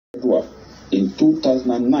Yar'Adua in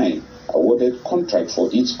 2009 awarded contract for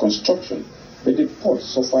its construction, but the port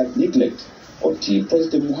suffered neglect until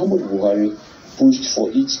President Muhammad Buhari pushed for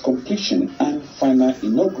its completion and final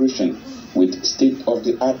inauguration with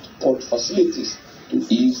state-of-the-art port facilities to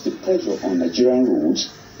ease the pressure on Nigerian roads,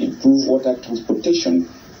 improve water transportation,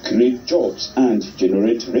 create jobs and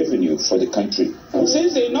generate revenue for the country.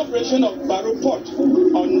 Since the inauguration of Baro Port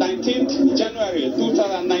on 19th January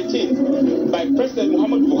 2019 by President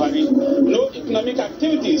Muhammad Buhari, no economic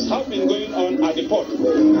activities have been going on at the port.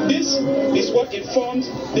 This is what informed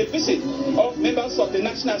the visit of members of the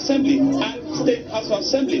National Assembly and State House of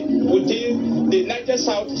Assembly within the Niger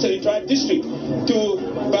South Senatorial District to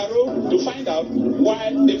Baro to find out why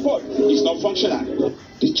the port is not functional.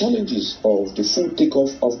 The challenges of the full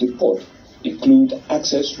takeoff of the port include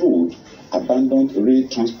access road, abandoned rail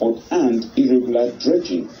transport and irregular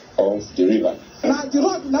dredging of the river. Now the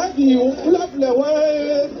road now be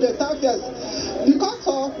the targets because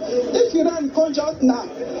of if you run conjunct now,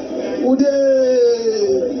 would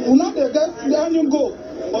not get there you go.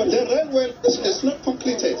 But the railway is not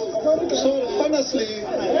completed. So honestly,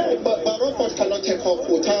 Baro Port cannot take off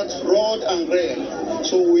without road and rail.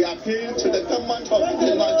 So we appeal to the government of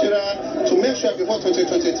Nigeria to make sure before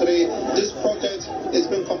 2023 this project is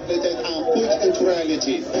being completed and put into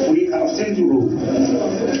reality. We have sent the road.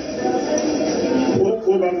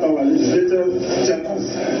 Go back to our legislative chambers,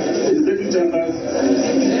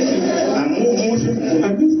 and move motion.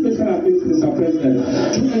 And this special appeal, Mr. President,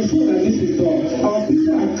 to ensure that this is done. Our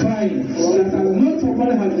people are crying that not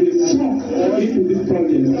somebody has been sunk into this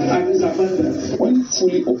project and is abandoned. When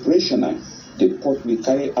fully operational, the port will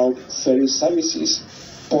carry out ferry services,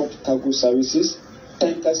 port cargo services,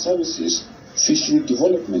 tanker services, fishery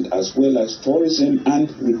development, as well as tourism and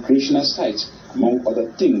recreational sites, among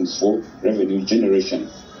other things for revenue generation.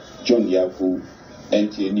 John Yaku,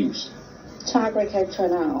 NTA News. To agriculture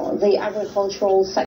now, the agricultural sector